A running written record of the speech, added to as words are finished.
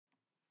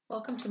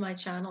Welcome to my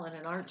channel and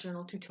an art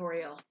journal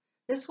tutorial.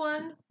 This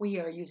one, we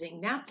are using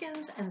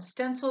napkins and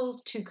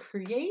stencils to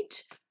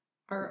create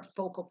our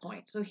focal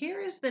point. So here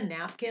is the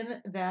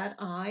napkin that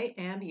I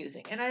am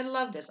using. And I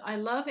love this. I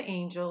love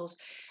angels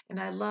and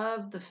I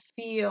love the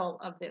feel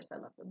of this. I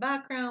love the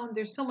background.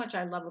 There's so much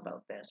I love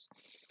about this.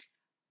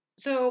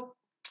 So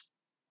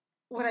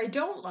what I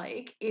don't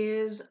like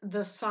is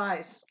the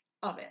size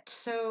of it.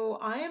 So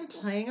I am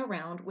playing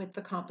around with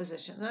the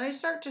composition and I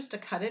start just to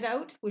cut it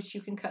out, which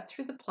you can cut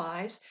through the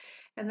plies.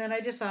 And then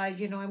I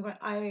decide, I'm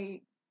going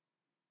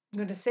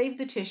to save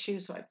the tissue.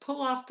 So I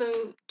pull off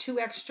the 2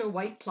 extra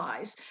white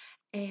plies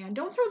and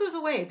don't throw those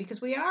away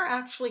because we are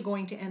actually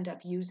going to end up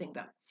using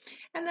them.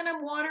 And then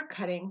I'm water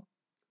cutting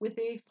with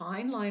a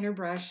fine liner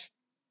brush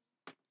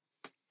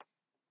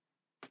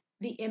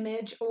the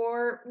image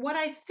or what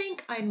I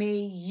think I may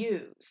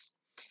use.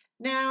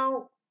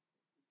 Now,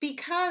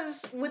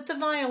 because with the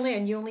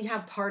violin, you only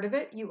have part of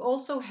it, you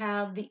also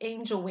have the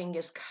angel wing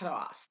is cut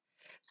off.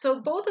 So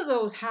both of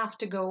those have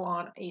to go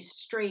on a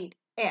straight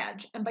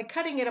edge. And by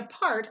cutting it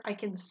apart, I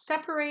can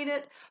separate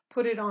it,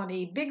 put it on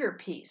a bigger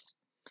piece.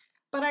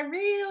 But I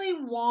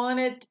really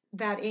wanted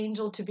that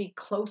angel to be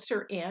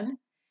closer in.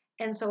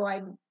 And so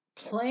I'm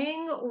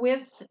playing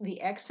with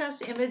the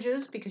excess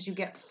images because you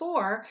get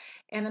 4.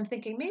 And I'm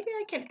thinking maybe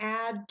I can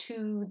add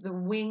to the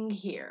wing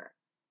here.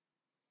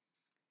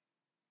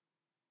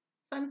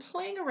 I'm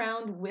playing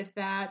around with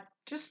that,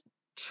 just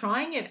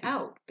trying it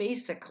out,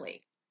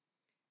 basically.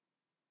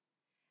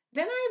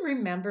 Then I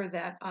remember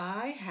that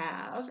I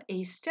have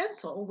a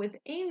stencil with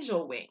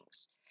angel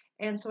wings.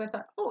 And so I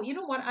thought, oh, you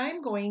know what?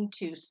 I'm going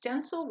to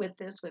stencil with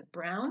this with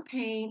brown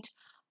paint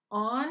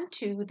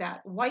onto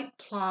that white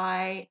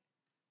ply,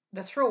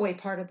 the throwaway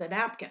part of the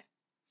napkin.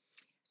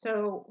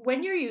 So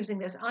when you're using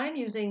this, I'm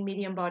using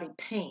medium body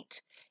paint.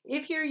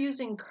 If you're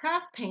using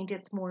craft paint,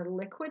 it's more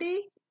liquidy.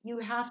 You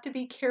have to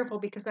be careful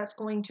because that's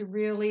going to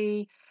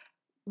really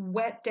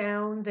wet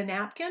down the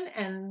napkin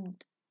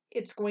and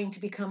it's going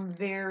to become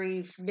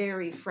very,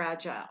 very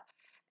fragile.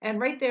 And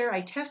right there,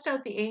 I test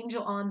out the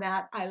angel on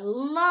that. I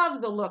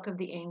love the look of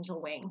the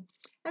angel wing.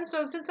 And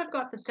so since I've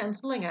got the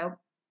stenciling out,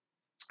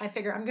 I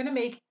figure I'm going to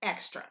make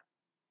extra.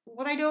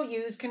 What I don't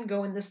use can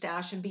go in the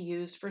stash and be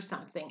used for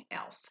something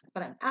else.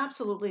 But I'm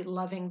absolutely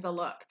loving the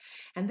look.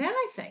 And then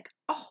I think,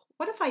 oh,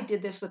 what if I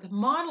did this with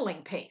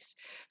modeling paste?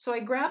 So I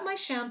grab my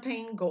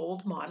champagne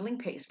gold modeling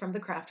paste from the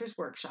Crafter's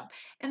Workshop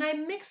and I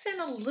mix in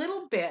a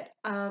little bit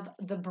of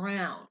the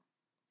brown.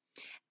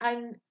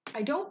 And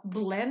I don't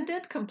blend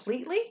it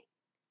completely.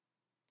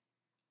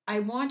 I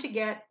want to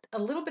get a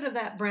little bit of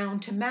that brown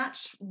to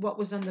match what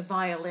was on the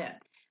violin.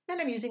 Then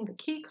I'm using the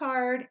key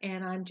card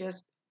and I'm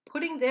just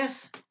putting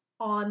this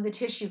on the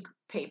tissue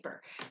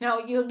paper. Now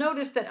you'll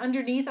notice that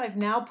underneath I've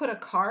now put a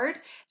card.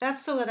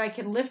 That's so that I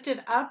can lift it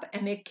up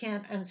and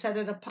set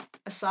it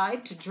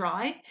aside to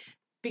dry.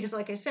 Because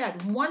like I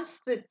said,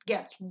 once it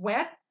gets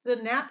wet, the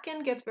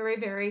napkin gets very,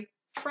 very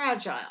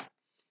fragile.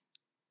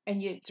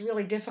 And it's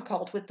really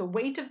difficult with the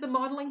weight of the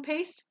modeling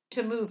paste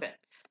to move it.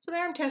 So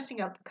there I'm testing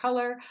out the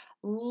color,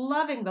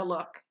 loving the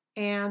look.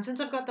 And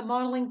since I've got the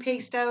modeling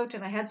paste out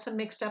and I had some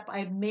mixed up,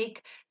 I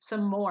make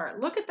some more.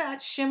 Look at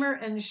that shimmer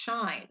and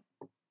shine.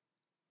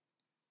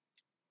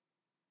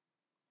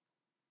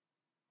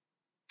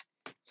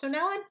 So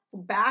now I'm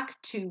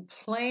back to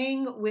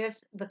playing with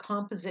the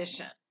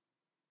composition.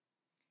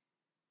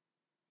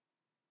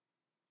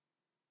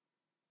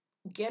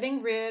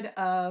 Getting rid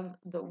of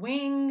the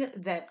wing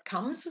that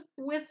comes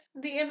with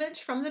the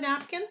image from the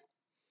napkin.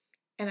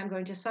 And I'm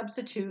going to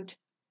substitute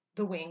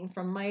the wing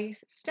from my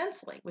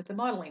stenciling with the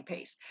modeling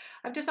paste.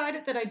 I've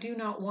decided that I do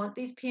not want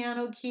these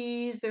piano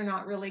keys. They're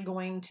not really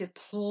going to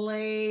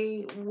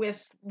play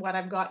with what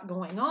I've got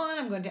going on.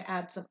 I'm going to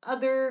add some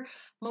other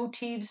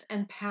motifs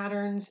and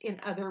patterns in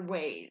other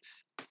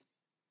ways.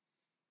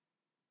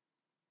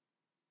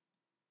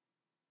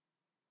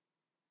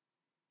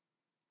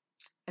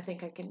 I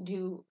think I can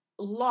do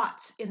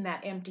lots in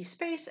that empty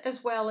space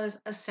as well as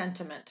a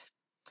sentiment.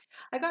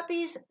 I got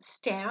these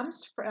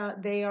stamps.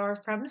 They are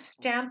from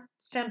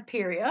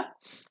Stamperia,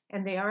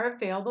 and they are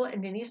available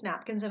in Minnie's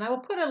Napkins. And I will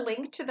put a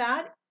link to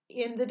that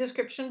in the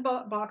description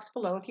box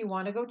below if you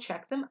want to go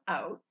check them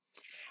out.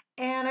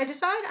 And I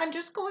decide I'm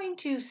just going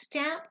to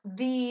stamp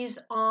these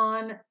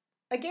on,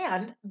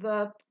 again,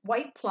 the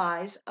white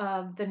plies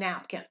of the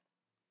napkin.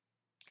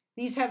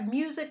 These have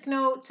music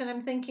notes, and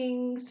I'm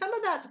thinking some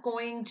of that's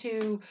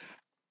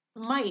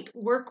might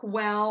work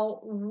well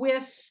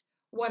with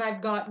what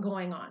I've got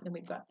going on. Then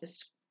we've got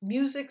this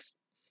music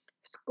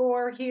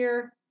score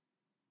here.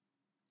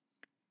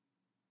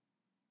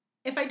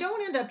 If I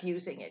don't end up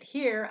using it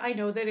here, I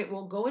know that it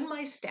will go in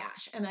my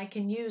stash and I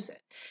can use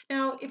it.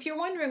 Now, if you're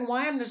wondering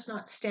why I'm just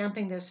not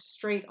stamping this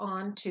straight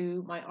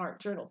onto my art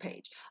journal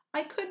page,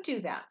 I could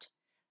do that.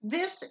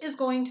 This is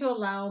going to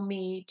allow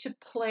me to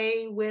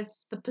play with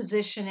the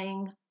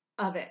positioning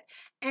of it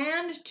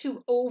and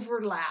to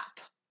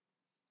overlap.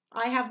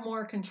 I have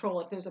more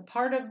control. If there's a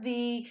part of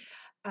the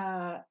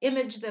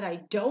image that I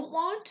don't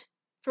want,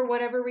 for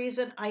whatever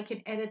reason, I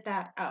can edit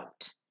that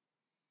out.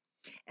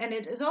 And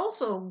it is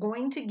also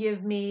going to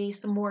give me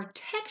some more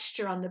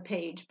texture on the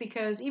page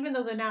because even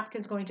though the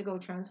napkin is going to go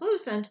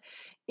translucent,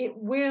 it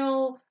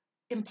will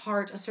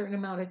impart a certain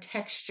amount of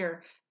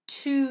texture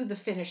to the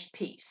finished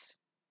piece.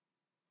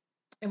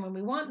 And when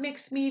we want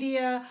mixed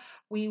media,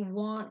 we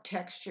want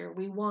texture,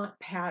 we want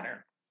pattern.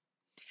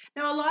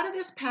 Now, a lot of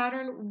this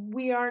pattern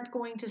we aren't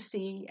going to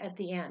see at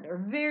the end, or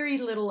very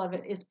little of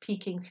it is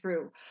peeking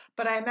through.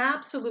 But I'm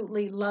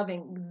absolutely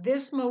loving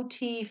this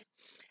motif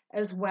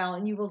as well.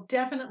 And you will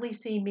definitely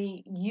see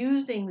me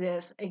using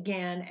this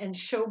again and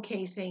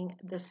showcasing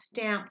the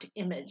stamped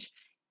image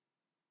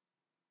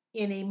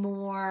in a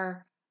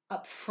more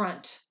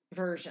upfront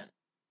version.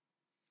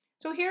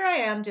 So here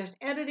I am just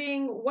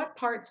editing what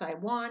parts I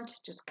want,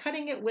 just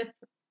cutting it with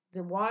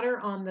the water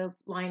on the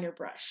liner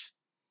brush.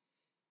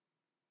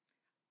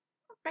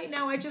 Right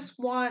now I just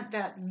want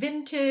that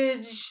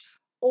vintage,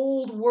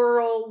 old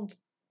world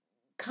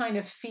kind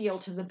of feel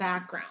to the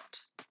background.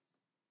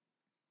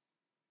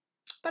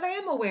 But I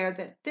am aware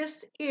that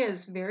this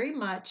is very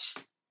much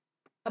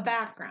a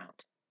background.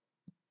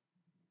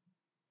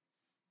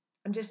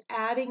 I'm just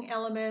adding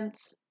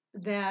elements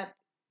that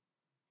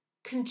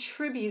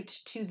contribute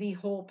to the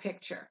whole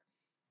picture.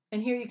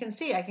 And here you can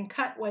see I can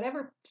cut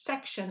whatever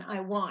section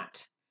I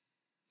want.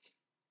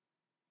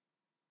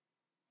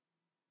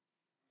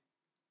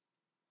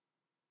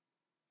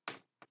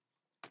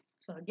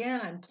 So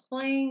again, I'm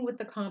playing with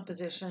the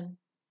composition.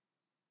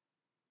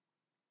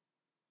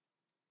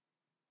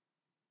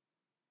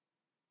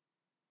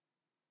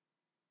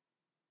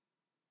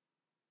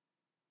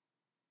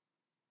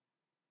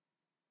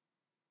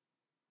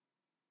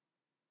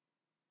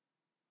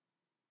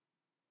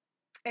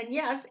 And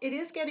yes, it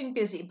is getting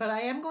busy, but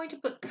I am going to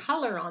put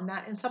color on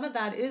that, and some of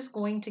that is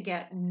going to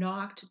get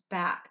knocked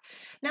back.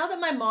 Now that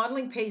my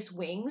modeling paste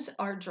wings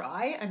are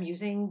dry,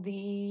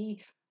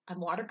 I'm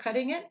water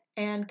cutting it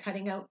and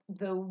cutting out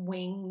the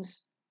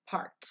wings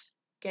parts,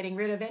 getting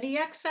rid of any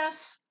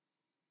excess.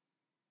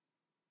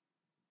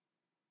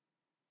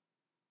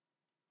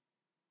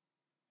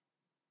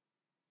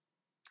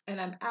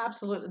 And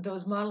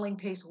those modeling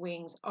paste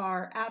wings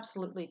are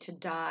absolutely to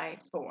die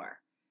for.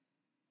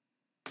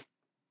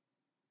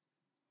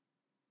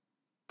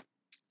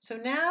 So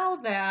now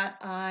that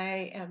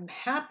I am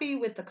happy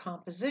with the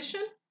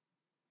composition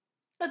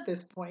at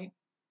this point,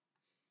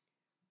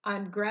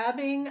 I'm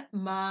grabbing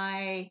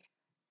my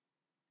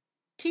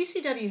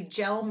TCW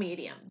gel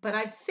medium, but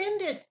I've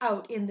thinned it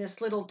out in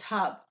this little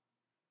tub.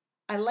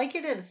 I like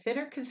it at a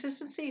thinner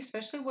consistency,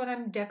 especially when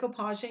I'm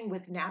decoupaging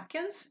with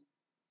napkins.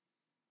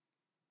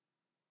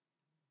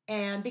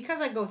 And because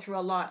I go through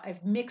a lot,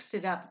 I've mixed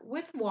it up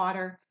with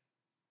water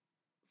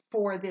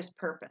for this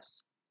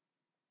purpose.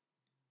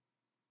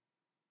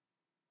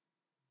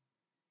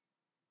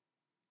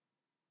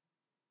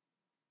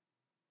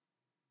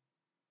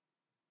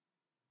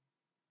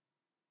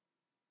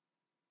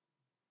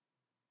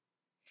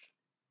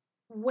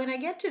 When I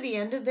get to the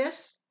end of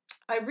this,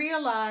 I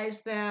realize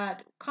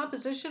that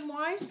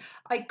composition-wise,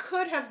 I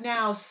could have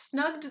now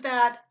snugged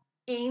that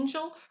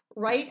angel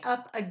right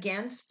up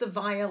against the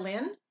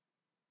violin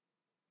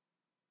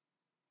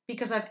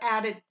because I've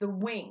added the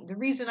wing. The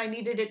reason I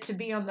needed it to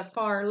be on the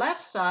far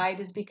left side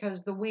is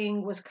because the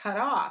wing was cut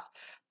off.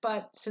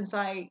 But since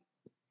I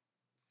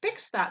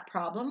fixed that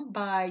problem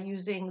by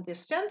using the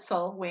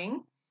stencil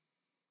wing,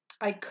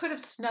 I could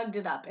have snugged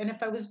it up. And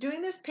if I was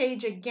doing this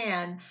page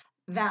again,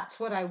 that's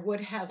what I would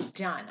have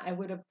done. I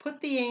would have put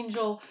the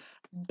angel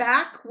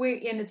back where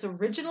in its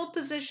original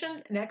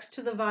position next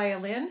to the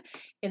violin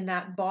in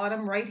that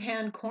bottom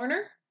right-hand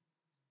corner.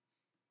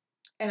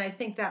 And I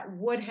think that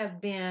would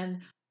have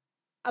been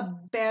a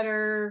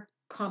better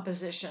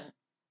composition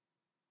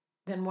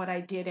than what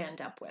I did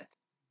end up with.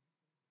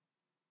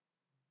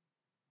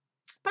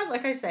 But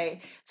like I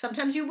say,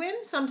 sometimes you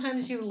win,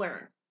 sometimes you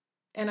learn.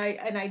 And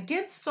I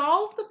did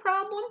solve the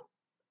problem,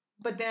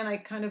 but then I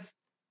kind of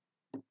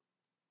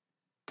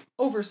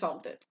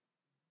oversolved it.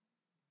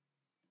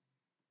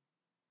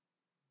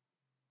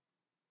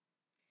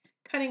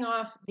 Cutting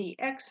off the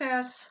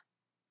excess.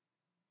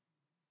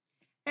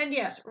 And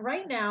yes,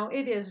 right now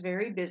it is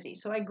very busy.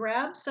 So I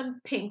grabbed some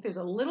pink. There's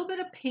a little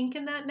bit of pink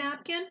in that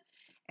napkin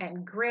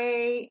and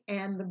gray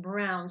and the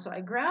brown. So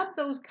I grabbed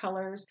those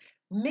colors,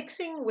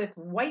 mixing with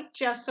white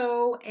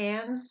gesso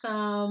and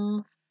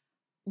some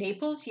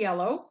Naples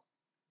yellow.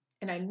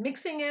 And I'm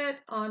mixing it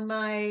on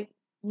my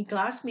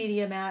glass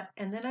media mat,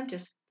 and then I'm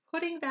just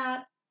putting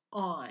that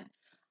on.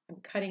 I'm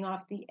cutting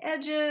off the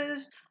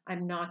edges.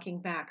 I'm knocking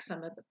back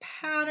some of the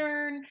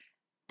pattern.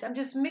 I'm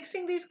just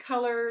mixing these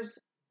colors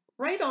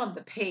right on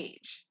the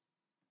page.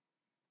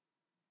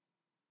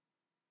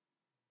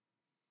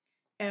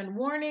 And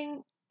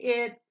warning,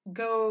 it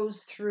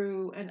goes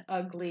through an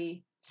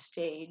ugly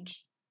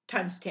stage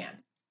times 10.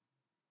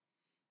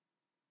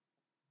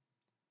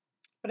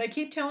 But I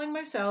keep telling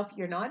myself,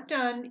 you're not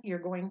done. You're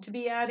going to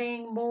be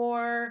adding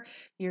more.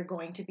 You're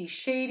going to be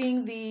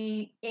shading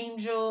the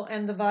angel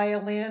and the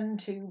violin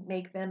to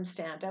make them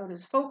stand out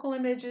as focal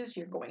images.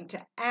 You're going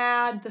to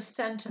add the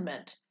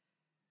sentiment.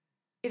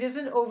 It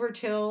isn't over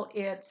till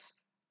it's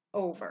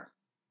over.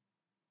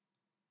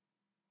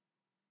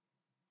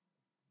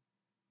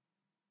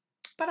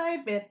 But I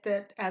admit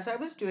that as I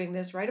was doing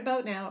this right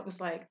about now, it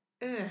was like,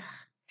 ugh.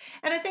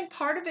 And I think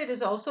part of it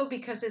is also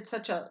because it's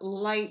such a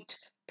light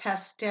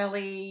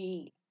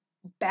pastel-y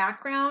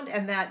background,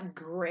 and that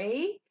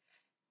gray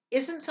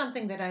isn't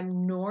something that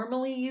I'm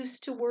normally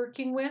used to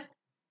working with.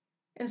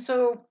 And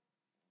so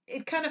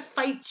it kind of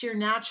fights your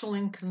natural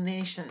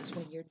inclinations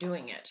when you're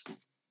doing it.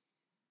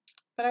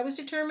 But I was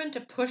determined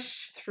to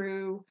push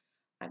through.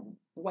 I'm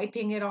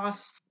wiping it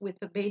off with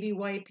a baby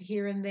wipe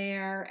here and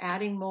there,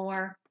 adding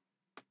more.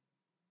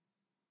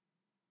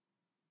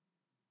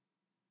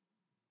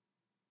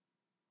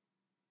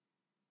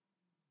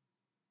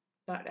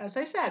 But as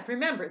I said,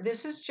 remember,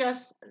 this is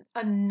just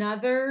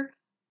another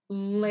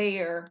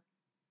layer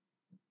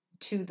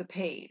to the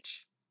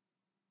page.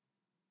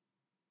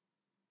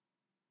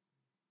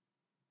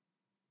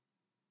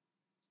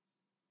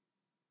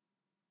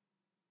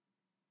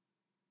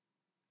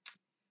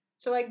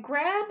 So I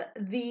grab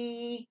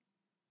the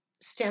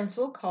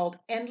stencil called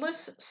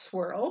Endless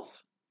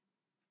Swirls,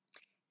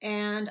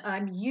 and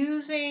I'm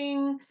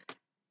using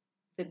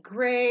the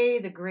gray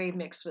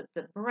mixed with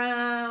the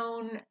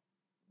brown,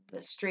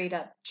 the straight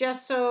up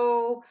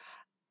gesso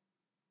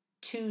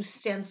to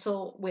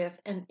stencil with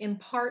and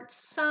impart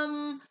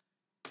some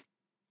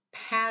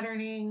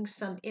patterning,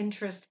 some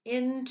interest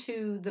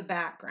into the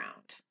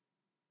background.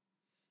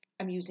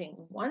 I'm using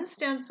one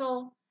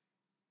stencil,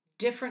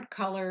 different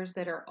colors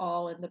that are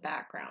all in the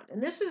background.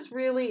 And this is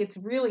really, it's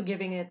really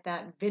giving it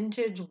that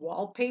vintage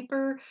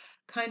wallpaper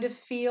kind of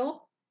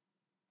feel.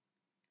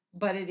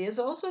 But it is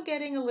also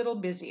getting a little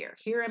busier.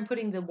 Here I'm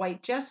putting the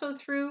white gesso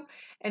through,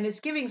 and it's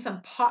giving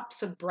some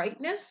pops of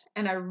brightness,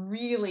 and I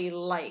really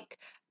like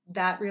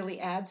that.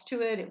 Really adds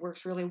to it. It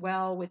works really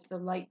well with the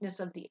lightness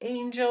of the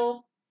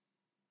angel.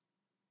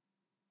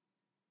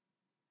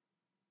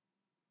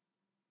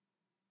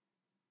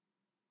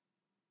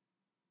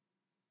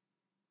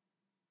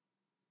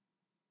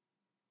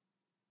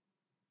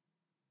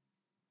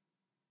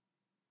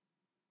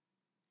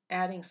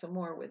 Adding some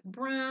more with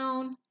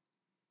brown,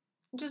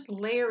 just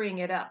layering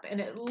it up, and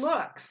it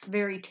looks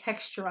very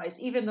texturized,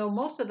 even though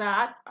most of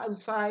that,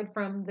 aside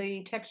from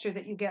the texture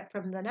that you get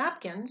from the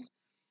napkins.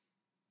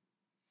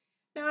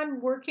 Now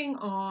I'm working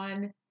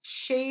on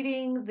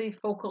shading the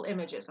focal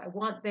images. I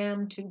want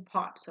them to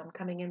pop. So I'm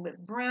coming in with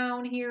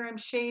brown here. I'm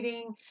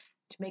shading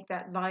to make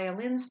that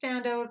violin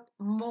stand out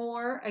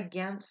more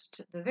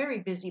against the very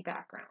busy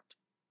background.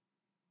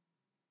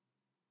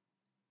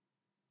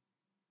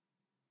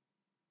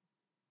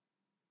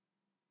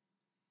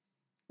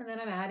 And then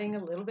I'm adding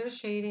a little bit of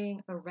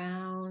shading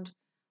around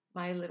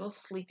my little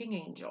sleeping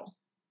angel.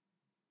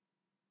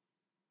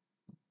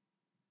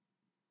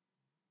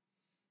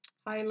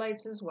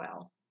 Highlights as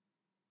well.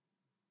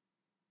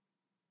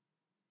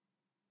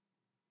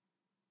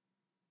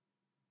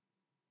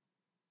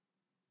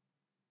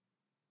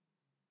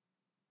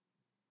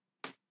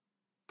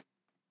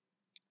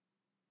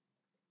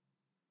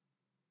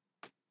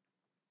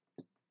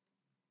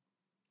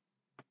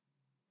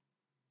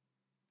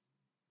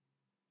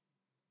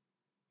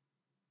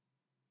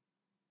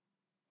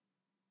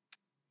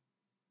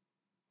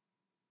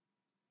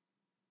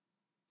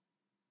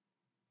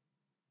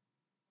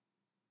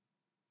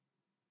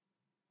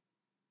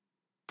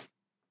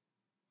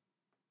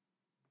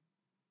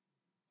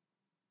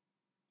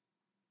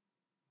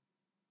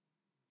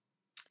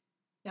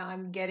 Now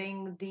I'm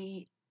getting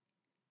the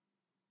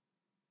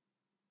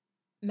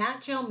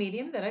matte gel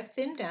medium that I've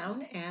thinned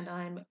down, and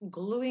I'm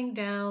gluing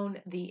down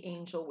the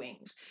angel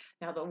wings.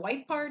 Now the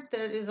white part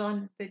that is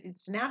on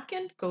its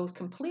napkin goes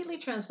completely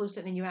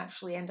translucent, and you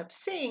actually end up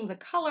seeing the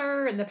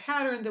color and the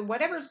pattern, that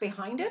whatever's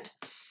behind it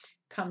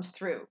comes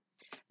through.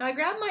 Now I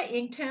grab my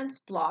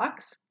Inktense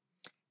blocks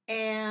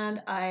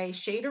and I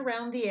shade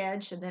around the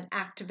edge and then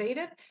activate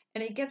it,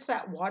 and it gets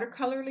that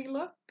watercolorly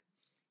look.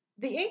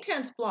 The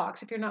Inktense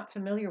blocks, if you're not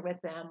familiar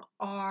with them,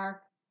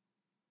 are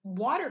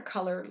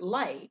watercolor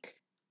like,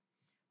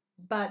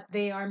 but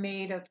they are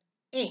made of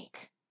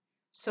ink.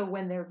 So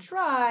when they're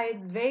dry,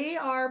 they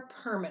are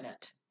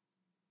permanent.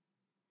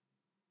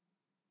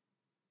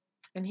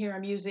 And here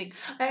I'm using,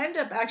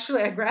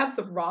 I grabbed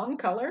the wrong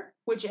color,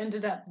 which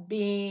ended up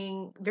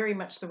being very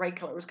much the right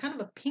color. It was kind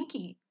of a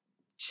pinky,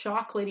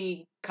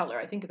 chocolatey color.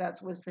 I think that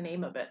was the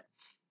name of it.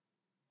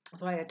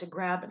 So I had to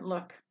grab and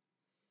look.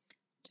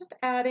 Just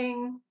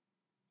adding,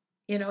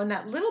 and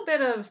that little bit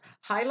of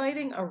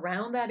highlighting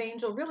around that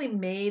angel really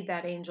made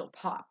that angel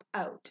pop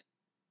out.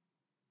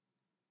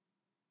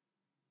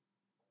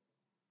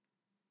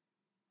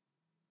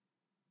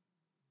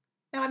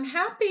 Now I'm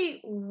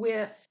happy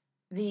with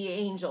the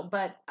angel,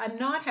 but I'm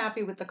not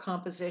happy with the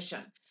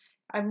composition.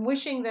 I'm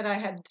wishing that I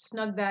had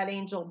snugged that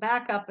angel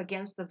back up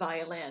against the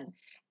violin,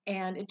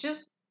 and it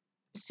just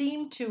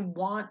seemed to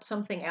want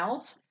something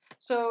else.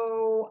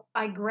 So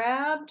I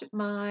grabbed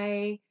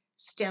my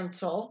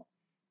stencil,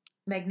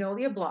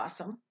 Magnolia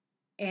Blossom,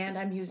 and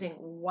I'm using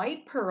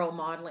white pearl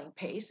modeling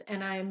paste,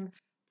 and I'm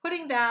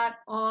putting that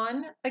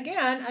on,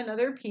 again,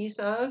 another piece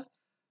of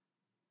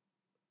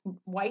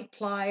white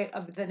ply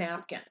of the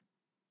napkin.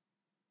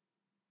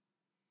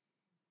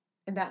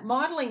 And that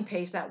modeling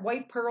paste, that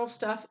white pearl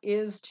stuff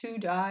is to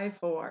die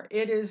for.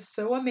 It is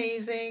so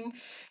amazing.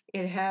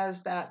 It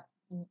has that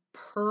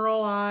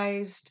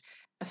pearlized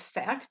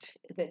effect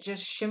that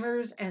just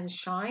shimmers and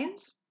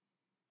shines.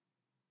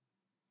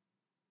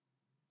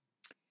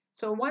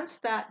 So once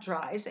that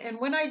dries, and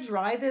when I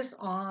dry this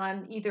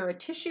on either a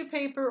tissue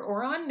paper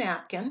or on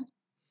napkin,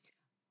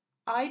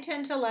 I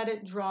tend to let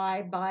it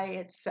dry by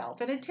itself,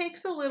 and it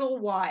takes a little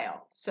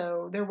while.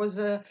 So there was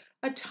a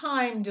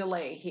time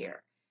delay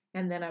here.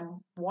 And then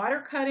I'm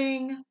water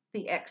cutting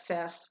the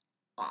excess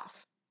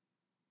off.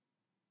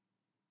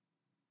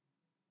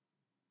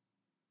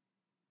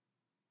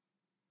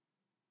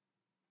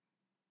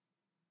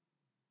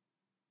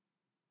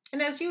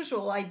 And as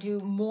usual, I do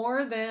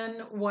more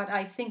than what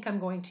I think I'm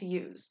going to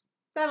use.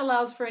 That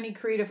allows for any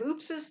creative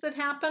oopses that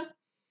happen.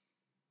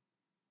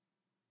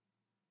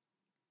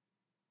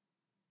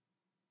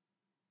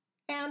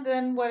 And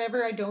then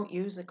whatever I don't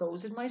use, it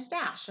goes in my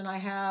stash. And I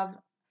have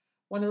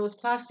one of those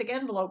plastic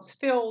envelopes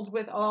filled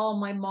with all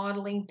my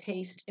modeling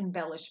paste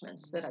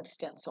embellishments that I've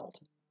stenciled.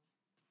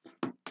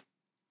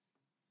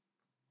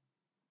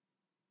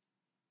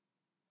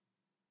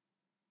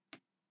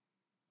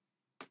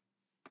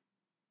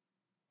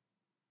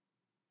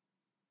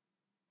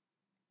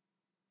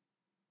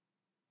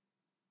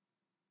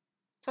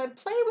 So I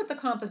play with the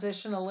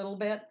composition a little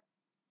bit.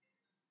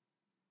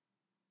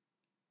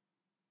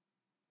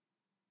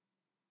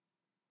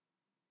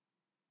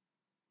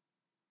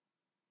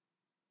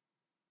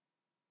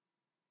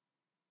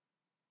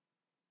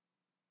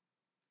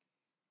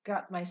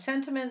 Got my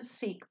sentiments,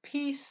 seek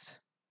peace.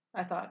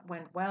 I thought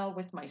went well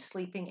with my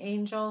sleeping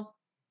angel.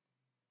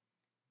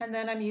 And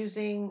then I'm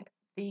using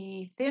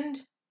the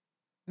thinned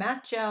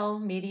matte gel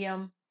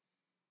medium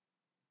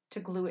to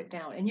glue it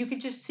down. And you can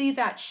just see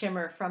that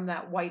shimmer from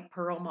that white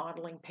pearl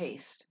modeling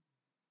paste.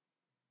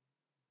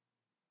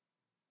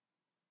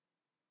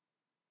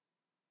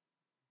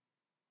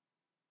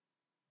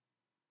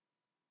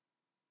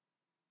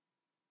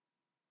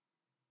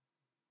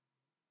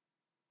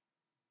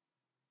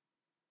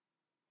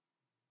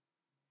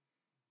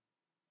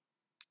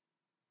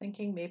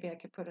 Thinking maybe I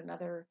could put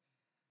another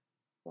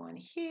one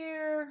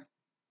here.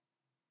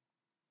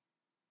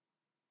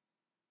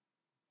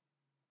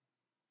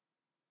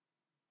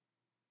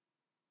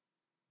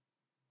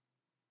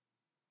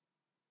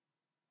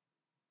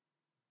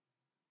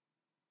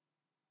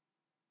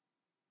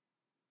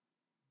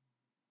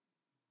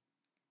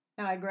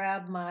 Now I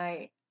grab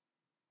my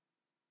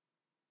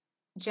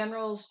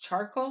General's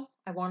charcoal.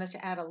 I wanted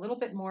to add a little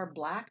bit more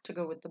black to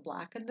go with the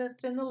black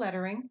that's in the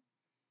lettering.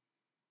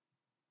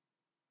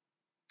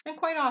 And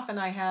quite often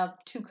I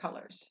have two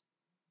colors,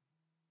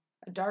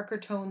 a darker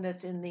tone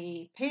that's in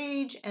the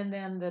page and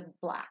then the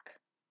black.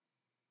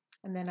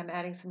 And then I'm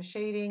adding some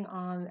shading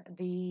on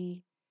the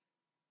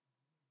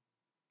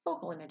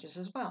focal images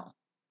as well.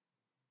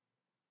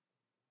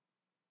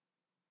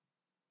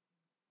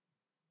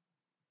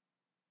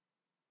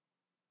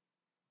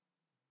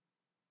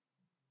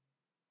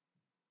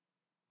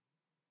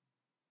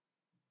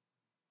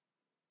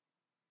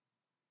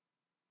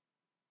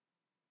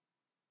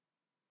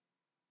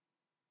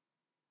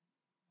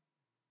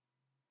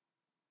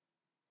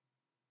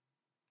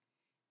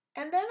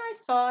 And then I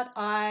thought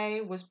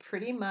I was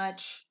pretty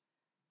much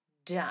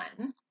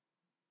done,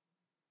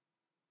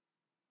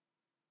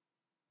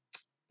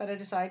 but I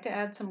decided to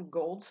add some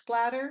gold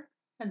splatter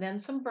and then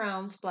some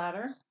brown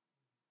splatter,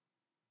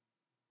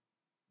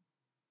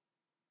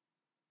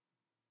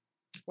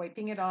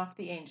 wiping it off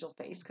the angel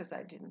face because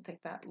I didn't think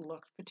that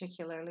looked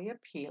particularly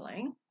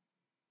appealing.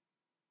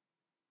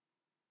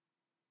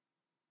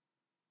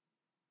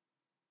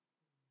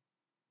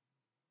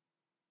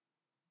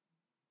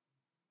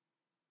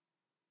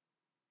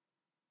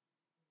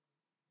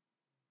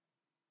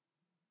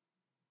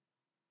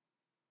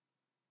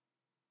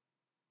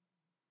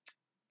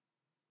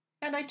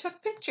 And I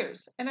took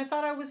pictures and I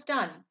thought I was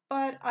done,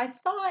 but I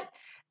thought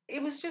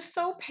it was just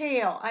so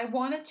pale. I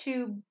wanted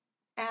to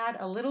add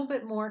a little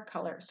bit more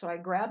color. So I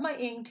grabbed my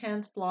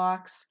Inktense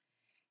blocks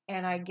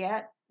and I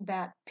get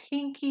that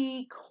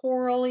pinky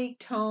corally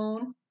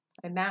tone.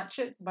 I match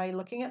it by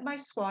looking at my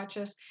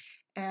swatches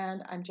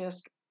and I'm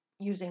just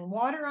using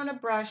water on a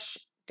brush,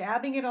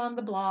 dabbing it on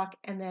the block,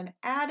 and then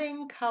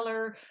adding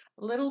color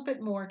a little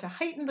bit more to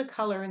heighten the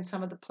color in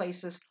some of the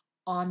places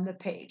on the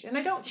page. And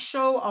I don't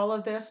show all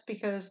of this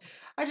because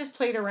I just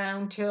played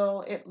around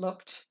till it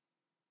looked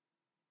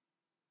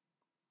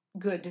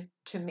good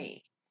to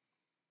me.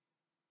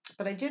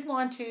 But I did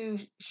want to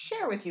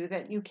share with you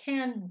that you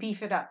can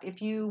beef it up.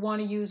 If you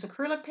want to use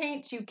acrylic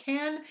paints, you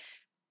can.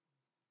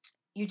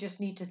 You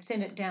just need to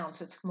thin it down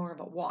so it's more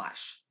of a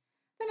wash.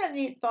 Then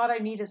I thought I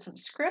needed some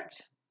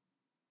script.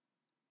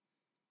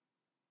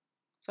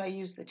 So I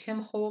used the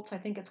Tim Holtz, I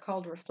think it's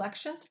called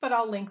Reflections, but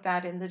I'll link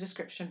that in the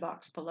description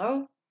box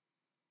below.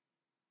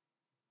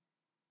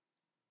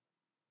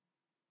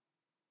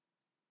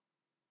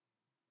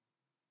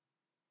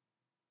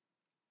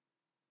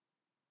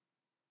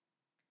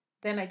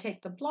 Then I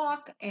take the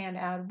block and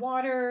add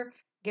water,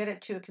 get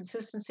it to a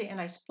consistency,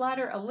 and I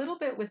splatter a little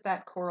bit with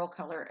that coral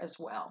color as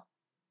well,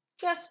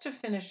 just to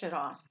finish it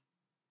off.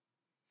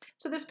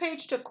 So this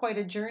page took quite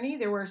a journey.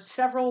 There were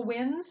several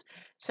wins,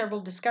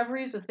 several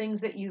discoveries of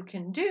things that you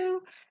can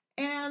do,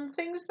 and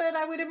things that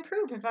I would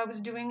improve if I was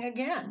doing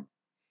again.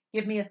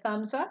 Give me a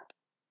thumbs up,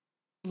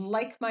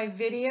 like my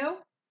video,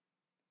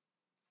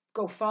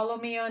 go follow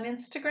me on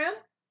Instagram,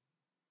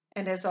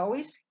 and as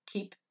always,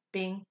 keep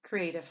being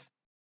creative.